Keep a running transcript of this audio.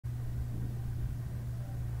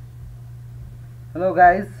Hello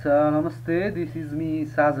guys, namaste. This is me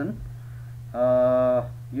Sajan.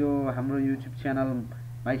 यो हाम्रो YouTube channel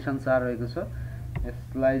my संसार रहेको छ।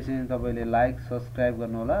 यसलाई चाहिँ तपाईले लाइक सब्स्क्राइब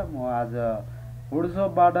गर्नु होला। म आज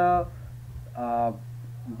फोटोसपबाट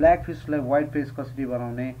ब्ल्याक फिसलाई व्हाइट फेस कसरी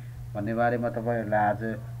बनाउने भन्ने बारेमा तपाईहरुलाई आज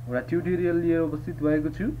एउटा ट्युटोरियल लिएर उपस्थित भएको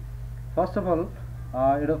छु। फर्स्ट अफ अल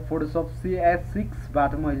एउटा फोटोसप CS6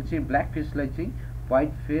 बाट मैले चाहिँ ब्ल्याक फिसलाई चाहिँ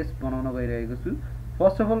व्हाइट फेस बनाउन गइरहेको छु।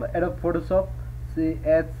 First of all adobe Photoshop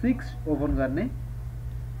CS6 open गर्ने,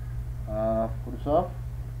 फोटोसप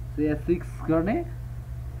CS6 गर्ने,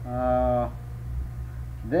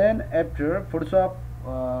 देन आफ्टर फोटोसप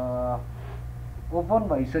ओपन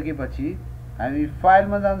भइसकेपछि हामी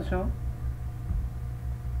फाइलमा जान्छौँ।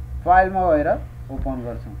 फाइलमा गएर ओपन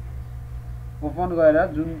गर्छौँ। ओपन गएर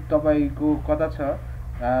जुन तपाईको कता छ,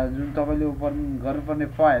 जुन तपाईले ओपन गर्नुपर्ने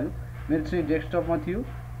फाइल मेरो चाहिँ डेस्कटपमा थियो।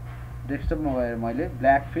 डेस्कटपमा गएर मैले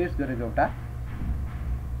ब्ल्याक फेस गरेको एउटा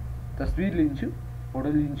तस्बिर लिन्छु, फोटो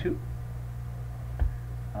लिन्छु।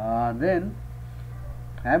 देन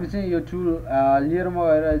हामी चाहिँ यो टुल लेयरमा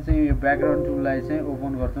गएर चाहिँ यो ब्याकग्राउन्ड टुललाई चाहिँ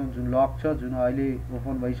ओपन गर्छौँ, जुन लक छ, जुन अहिले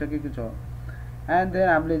ओपन भइसकेको छ। एन्ड देन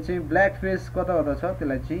हामीले चाहिँ ब्ल्याक फेस कता कता छ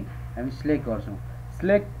त्यसलाई चाहिँ हामी सिलेक्ट गर्छौँ।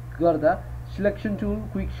 सिलेक्ट गर्दा selection tool,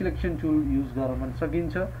 quick selection tool use गर्न पनि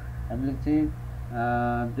सकिन्छ। हामीले चाहिँ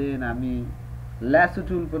देन हामी ल्यासो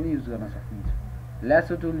टुल पनि युज गर्न सकिन्छ।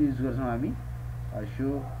 ल्यासो टुल युज गर्छौँ हामी।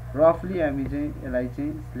 सो रफली हामी चाहिँ यसलाई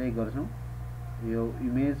चाहिँ सिलेक्ट गर्छौँ। यो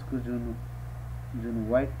इमेजको जुन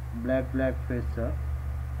व्हाइट ब्ल्याक फेस छ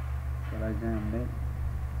त्यसलाई चाहिँ हामीले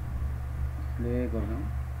सिलेक्ट गर्छौँ।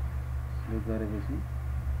 सिलेक्ट गरेपछि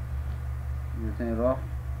यो चाहिँ रफ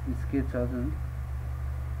स्केच छ जुन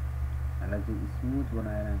यसलाई चाहिँ स्मुथ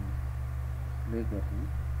बनाएर हामी सिलेक्ट गर्छौँ।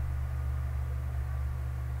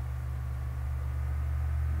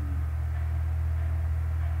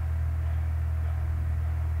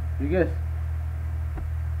 ठीक है,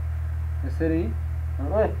 यसरी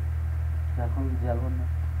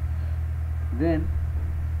देन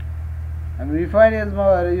हामी रिफाइन एजमा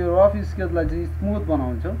गएर यो रफ स्केचलाई चाहिँ स्मुथ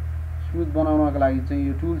बनाउँछौँ। स्मुथ बनाउनको लागि चाहिँ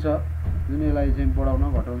यो टुल छ जुन यसलाई चाहिँ बढाउन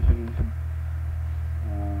घटाउन सकिन्छ।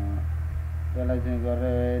 यसलाई चाहिँ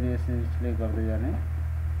गरेर यसरी सिलेक्ट गर्दै जाने,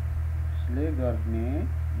 सिलेक्ट गर्ने,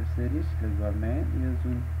 यसरी सिलेक्ट गर्ने। यो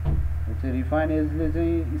जुन चाहिँ रिफाइन एजले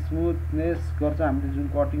चाहिँ स्मुथनेस गर्छ। हामीले जुन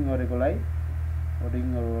कटिङ गरेकोलाई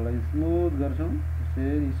स्मुथ गर्छौँ।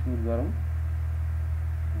 यसरी स्मुथ गरौँ।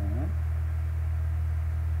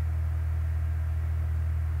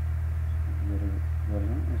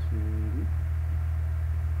 यसरी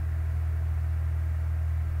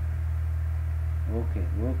ओके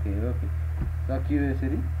ओके ओके सकियो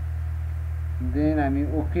यसरी। देन हामी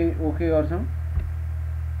ओके गर्छौँ।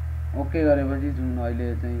 ओके गरेपछि जुन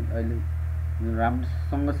अहिले जुन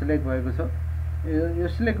राम्रोसँग सिलेक्ट भएको छ, यो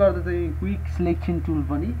सिलेक्ट गर्दा चाहिँ क्विक सिलेक्सन टुल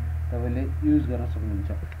पनि तपाईले युज गर्न सक्नुहुन्छ।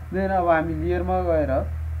 देन अब हामी लेयरमा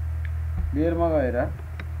गएर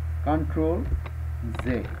कन्ट्रोल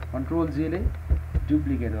जेले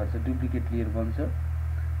डुप्लिकेट गर्छ, डुप्लिकेट लेयर बन्छ।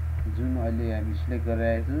 जुन अहिले हामी सिलेक्ट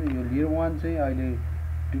गरिरहेको छौँ यो लेयर 1 चाहिँ अहिले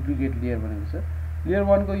डुप्लिकेट लेयर बनेको छ। लेयर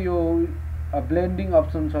 1 को यो ब्लेन्डिङ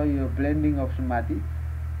अप्सन छ, यो ब्लेन्डिङ अप्सन माथि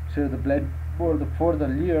so the blend for the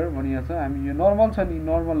layer भनिएको छ। हामी यो नर्मल छ नि,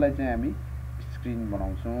 नर्मललाई चाहिँ हामी स्क्रिन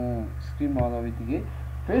बनाउँछौँ। स्क्रिन बनाउँदा बित्तिकै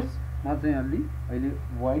फेसमा चाहिँ अहिले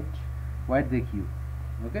व्हाइट देखियो।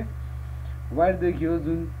 ओके, व्हाइट देखियो।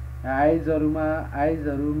 जुन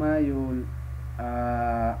आइजहरुमा यो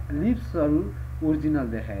लिप्सहरु ओरिजिनल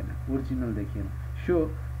देखिएन। सो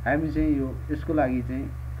हामी चाहिँ यसको लागि चाहिँ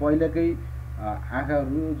पहिलेकै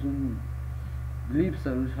आँखाहरु जुन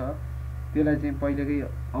लिप्सहरु छ त्यसलाई चाहिँ पहिलेकै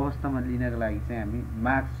अवस्थामा लिनको लागि चाहिँ हामी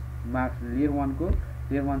मार्क्स लेयर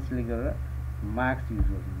 1 सिलेक्ट गरेर मार्क्स युज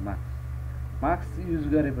गर्छौँ। मार्क्स युज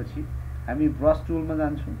गरेपछि हामी ब्रश टुलमा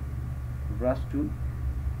जान्छौँ। ब्रश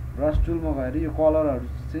टुलमा गएर यो कलरहरु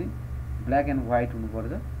चाहिँ ब्ल्याक एन्ड व्हाइट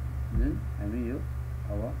हुनुपर्छ। जुन हामी यो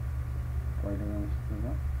अब पहिलेको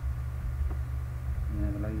अवस्थामा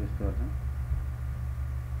यहाँको लागि यस्तो गर्छौँ।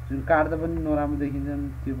 जुन काट्दा पनि नराम्रो देखिन्छ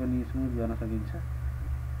त्यो पनि स्मुथ गर्न सकिन्छ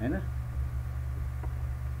हैन,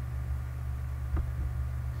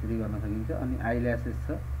 यसरी गर्न सकिन्छ। अनि आइल्यासेस छ,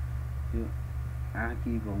 यो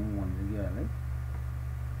आँखी भाउ भन्छ कि यसलाई।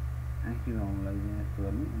 आँखी भाउलाई चाहिँ यस्तो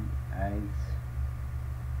गर्ने, आइज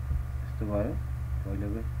यस्तो भयो।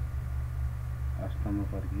 पहिलेको अवस्थामा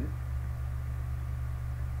फर्कियो।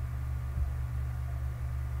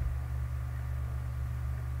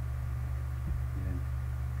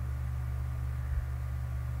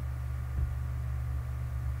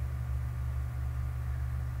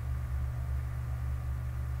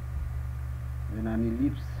 हामी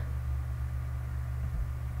लिप्स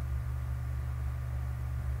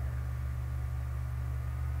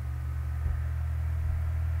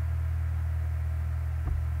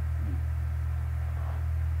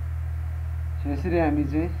यसरी हामी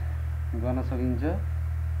चाहिँ गर्न सकिन्छ।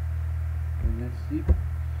 सिप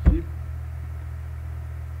सिप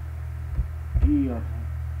हियर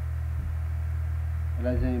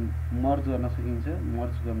यसलाई चाहिँ मर्ज गर्न सकिन्छ।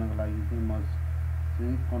 मर्ज गर्नको लागि चाहिँ मर्ज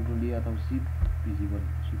चाहिँ कन्ट्रोल ई अथवा सिप भिजिबल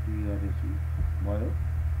सिप गरेपछि भयो।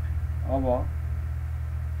 अब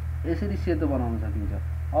यसरी सेतो बनाउन सकिन्छ।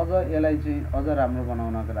 अझ यसलाई चाहिँ अझ राम्रो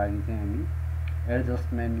बनाउनको लागि चाहिँ हामी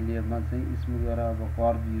एडजस्टमेन्ट लेयरमा चाहिँ स्मुथ गरेर अब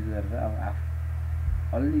कर्भ युज गरेर अब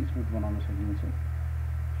अलि स्मुथ बनाउन सकिन्छ।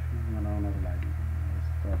 स्मुथ बनाउनको लागि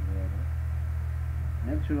यस्तो गरेर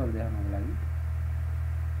नेचुरल देखाउनको लागि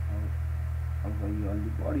अब यो अलि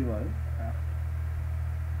बढी भयो।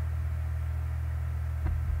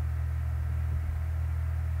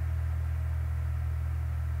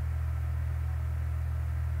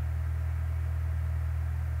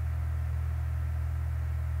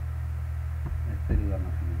 यसरी गर्न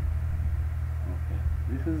सकिन्छ। Okay,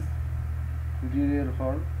 this is tutorial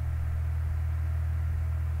for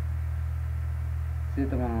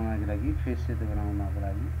सेतो बनाउनको लागि, फेस सेतो बनाउनको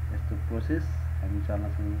लागि यस्तो प्रोसेस हामी चल्न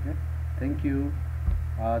सकिन्छ। Thank you.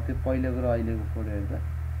 त्यो पहिलेको र अहिलेको फोटो हेर्दा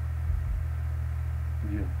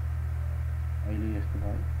यो अहिले यस्तो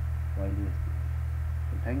भयो, अहिले यस्तो।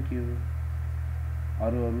 Thank you.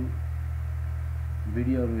 अरू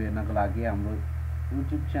भिडियोहरू हेर्नको लागि हाम्रो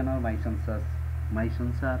युट्युब च्यानल माई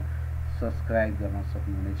संसार सब्सक्राइब गर्न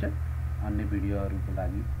सक्नुहुनेछ अन्य भिडियोहरूको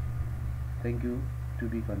लागि। Thank you. To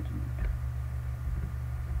be continued.